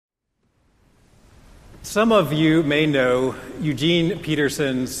Some of you may know Eugene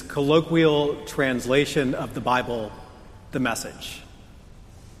Peterson's colloquial translation of the Bible, The Message.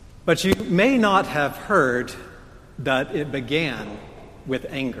 But you may not have heard that it began with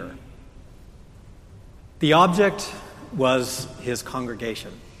anger. The object was his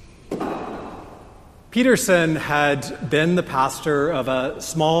congregation. Peterson had been the pastor of a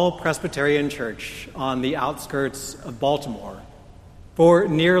small Presbyterian church on the outskirts of Baltimore for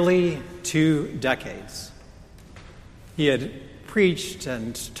nearly 2 decades. He had preached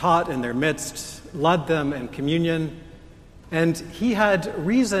and taught in their midst, led them in communion, and he had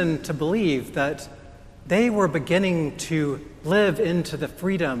reason to believe that they were beginning to live into the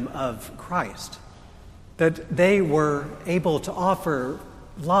freedom of Christ, that they were able to offer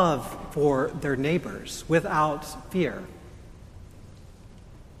love for their neighbors without fear.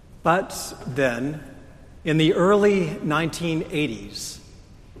 But then, in the early 1980s,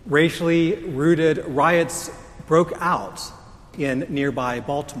 racially rooted riots broke out in nearby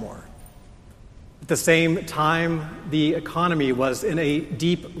Baltimore. At the same time, the economy was in a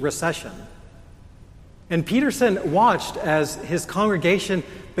deep recession. And Peterson watched as his congregation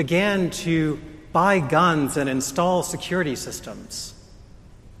began to buy guns and install security systems.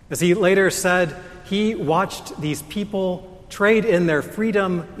 As he later said, he watched these people trade in their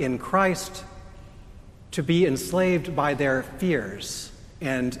freedom in Christ to be enslaved by their fears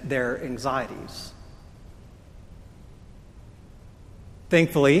and their anxieties.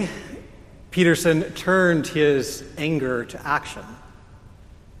 Thankfully, Peterson turned his anger to action.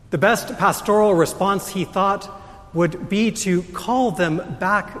 The best pastoral response, he thought, would be to call them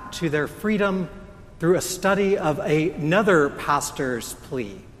back to their freedom through a study of another pastor's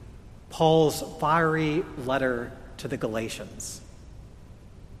plea, Paul's fiery letter to the Galatians.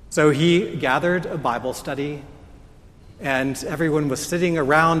 So he gathered a Bible study, and everyone was sitting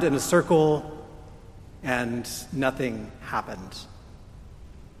around in a circle, and nothing happened.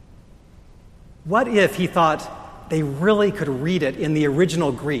 What if, he thought, they really could read it in the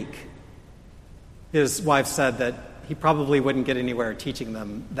original Greek? His wife said that he probably wouldn't get anywhere teaching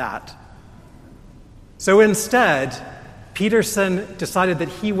them that. So instead, Peterson decided that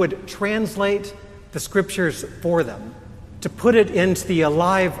he would translate the scriptures for them, to put it into the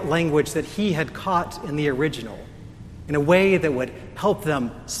alive language that he had caught in the original, in a way that would help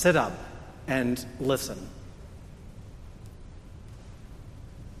them sit up and listen.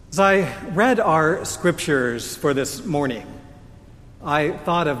 As I read our scriptures for this morning, I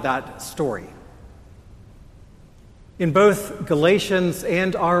thought of that story. In both Galatians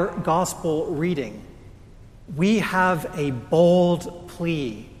and our gospel reading, we have a bold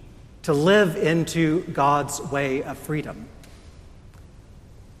plea to live into God's way of freedom.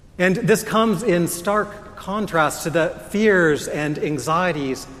 And this comes in stark contrast to the fears and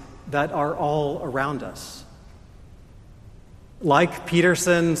anxieties that are all around us. Like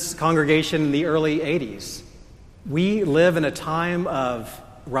Peterson's congregation in the early 80s, we live in a time of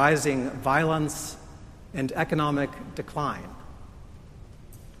rising violence and economic decline.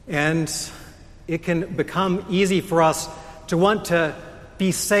 And it can become easy for us to want to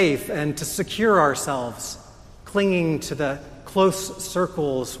be safe and to secure ourselves, clinging to the close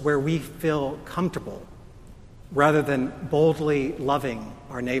circles where we feel comfortable, rather than boldly loving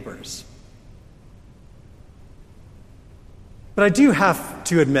our neighbors. But I do have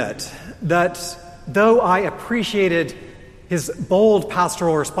to admit that though I appreciated his bold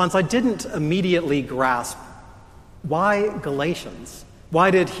pastoral response, I didn't immediately grasp why Galatians.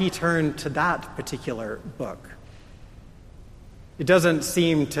 Why did he turn to that particular book? It doesn't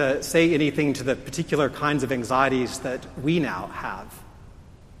seem to say anything to the particular kinds of anxieties that we now have.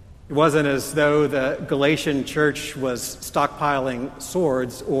 It wasn't as though the Galatian church was stockpiling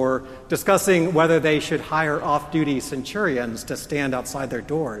swords or discussing whether they should hire off-duty centurions to stand outside their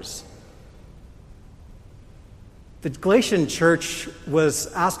doors. The Galatian church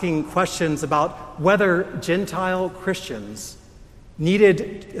was asking questions about whether Gentile Christians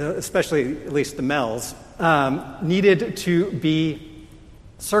needed, especially at least the males, needed to be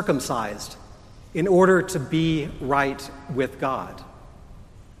circumcised in order to be right with God.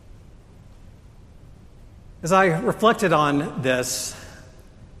 As I reflected on this,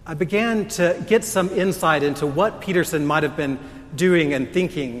 I began to get some insight into what Peterson might have been doing and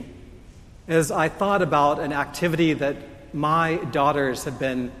thinking as I thought about an activity that my daughters have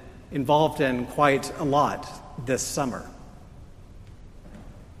been involved in quite a lot this summer.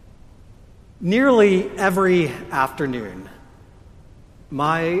 Nearly every afternoon,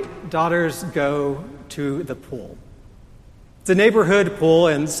 my daughters go to the pool. It's a neighborhood pool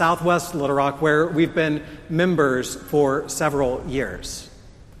in southwest Little Rock where we've been members for several years.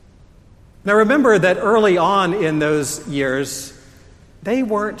 Now remember that early on in those years, they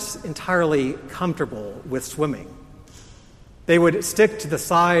weren't entirely comfortable with swimming. They would stick to the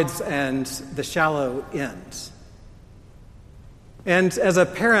sides and the shallow ends. And as a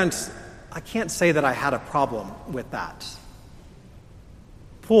parent, I can't say that I had a problem with that.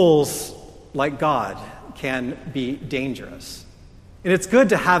 Pools, like God, can be dangerous. And it's good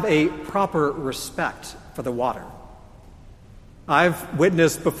to have a proper respect for the water. I've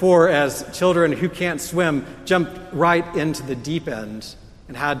witnessed before as children who can't swim jumped right into the deep end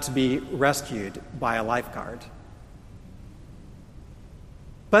and had to be rescued by a lifeguard.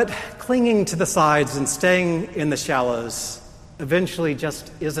 But clinging to the sides and staying in the shallows eventually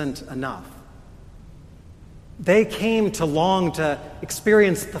just isn't enough. They came to long to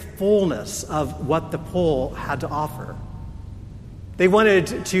experience the fullness of what the pool had to offer. They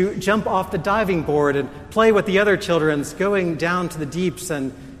wanted to jump off the diving board and play with the other children, going down to the deeps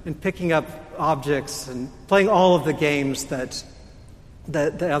and picking up objects and playing all of the games that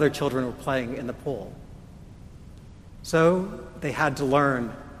the other children were playing in the pool. So they had to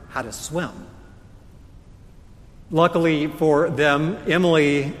learn how to swim. Luckily for them,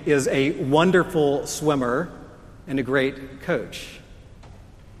 Emily is a wonderful swimmer and a great coach.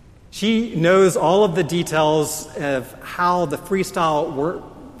 She knows all of the details of how the freestyle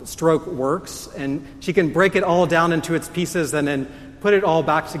stroke works, and she can break it all down into its pieces and then put it all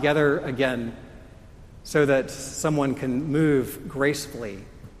back together again so that someone can move gracefully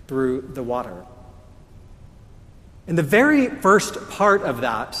through the water. And the very first part of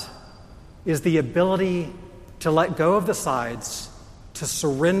that is the ability to let go of the sides, to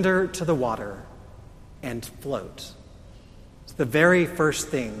surrender to the water, and float. It's the very first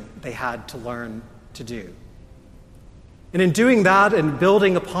thing they had to learn to do. And in doing that and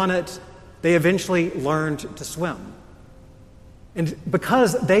building upon it, they eventually learned to swim. And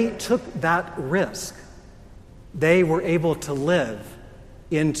because they took that risk, they were able to live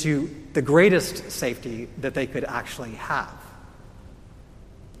into the greatest safety that they could actually have.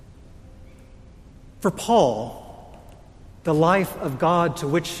 For Paul, the life of God to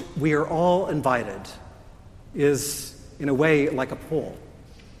which we are all invited is, in a way, like a pool,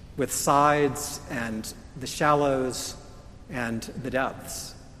 with sides and the shallows and the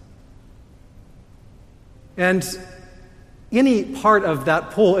depths. And any part of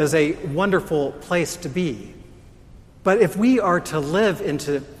that pool is a wonderful place to be. But if we are to live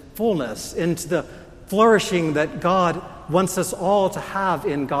into fullness, into the flourishing that God wants us all to have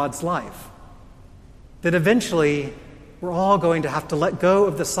in God's life, then eventually we're all going to have to let go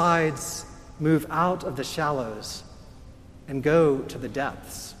of the sides, move out of the shallows, and go to the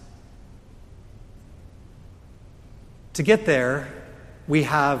depths. To get there, we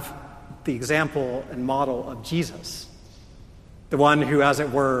have the example and model of Jesus, the one who, as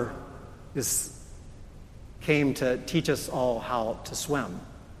it were, came to teach us all how to swim.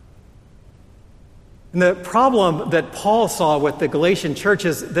 And the problem that Paul saw with the Galatian church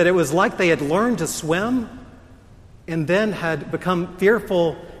is that it was like they had learned to swim and then had become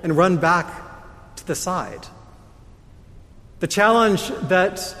fearful and run back to the side. The challenge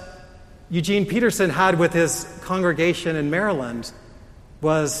that Eugene Peterson had with his congregation in Maryland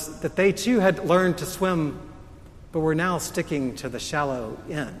was that they too had learned to swim, but were now sticking to the shallow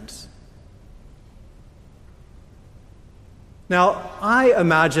end. Now, I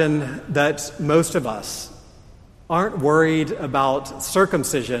imagine that most of us aren't worried about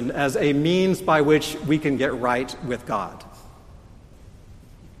circumcision as a means by which we can get right with God.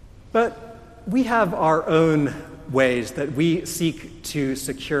 But we have our own ways that we seek to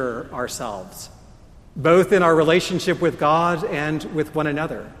secure ourselves, both in our relationship with God and with one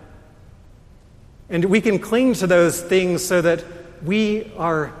another. And we can cling to those things so that we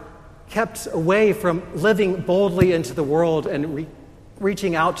are kept away from living boldly into the world and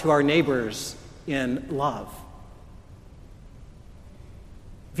reaching out to our neighbors in love.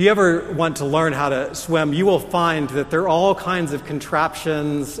 If you ever want to learn how to swim, you will find that there are all kinds of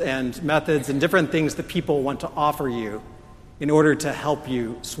contraptions and methods and different things that people want to offer you in order to help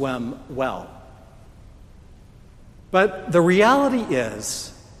you swim well. But the reality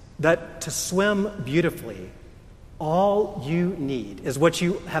is that to swim beautifully, all you need is what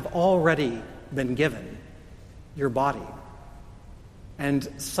you have already been given, your body, and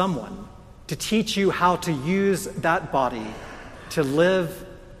someone to teach you how to use that body to live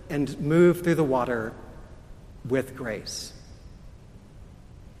and move through the water with grace.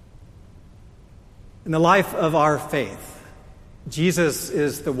 In the life of our faith, Jesus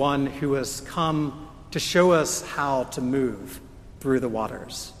is the one who has come to show us how to move through the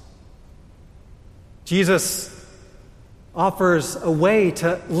waters. Jesus offers a way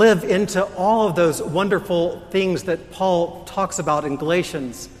to live into all of those wonderful things that Paul talks about in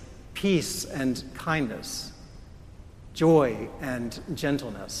Galatians: peace and kindness, joy and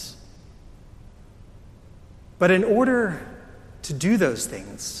gentleness. But in order to do those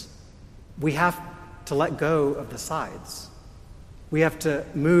things, we have to let go of the sides. We have to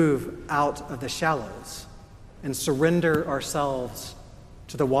move out of the shallows and surrender ourselves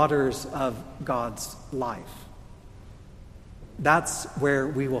to the waters of God's life. That's where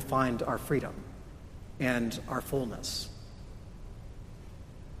we will find our freedom and our fullness.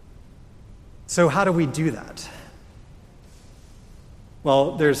 So how do we do that?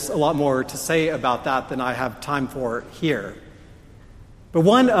 Well, there's a lot more to say about that than I have time for here. But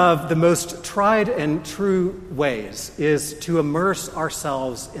one of the most tried and true ways is to immerse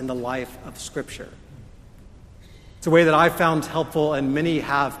ourselves in the life of Scripture. It's a way that I've found helpful and many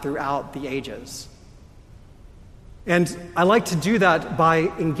have throughout the ages. And I like to do that by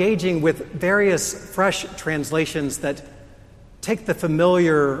engaging with various fresh translations that take the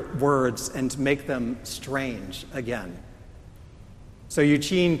familiar words and make them strange again. So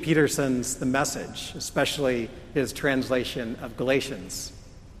Eugene Peterson's The Message, especially his translation of Galatians,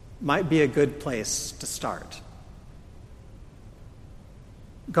 might be a good place to start.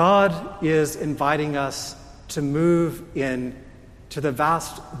 God is inviting us to move in to the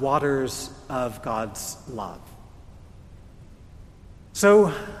vast waters of God's love.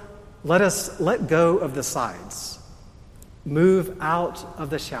 So let us let go of the sides, move out of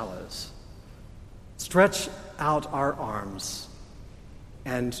the shallows, stretch out our arms,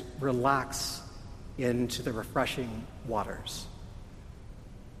 and relax into the refreshing waters.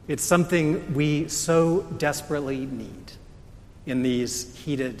 It's something we so desperately need in these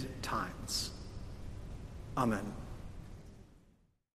heated times. Amen.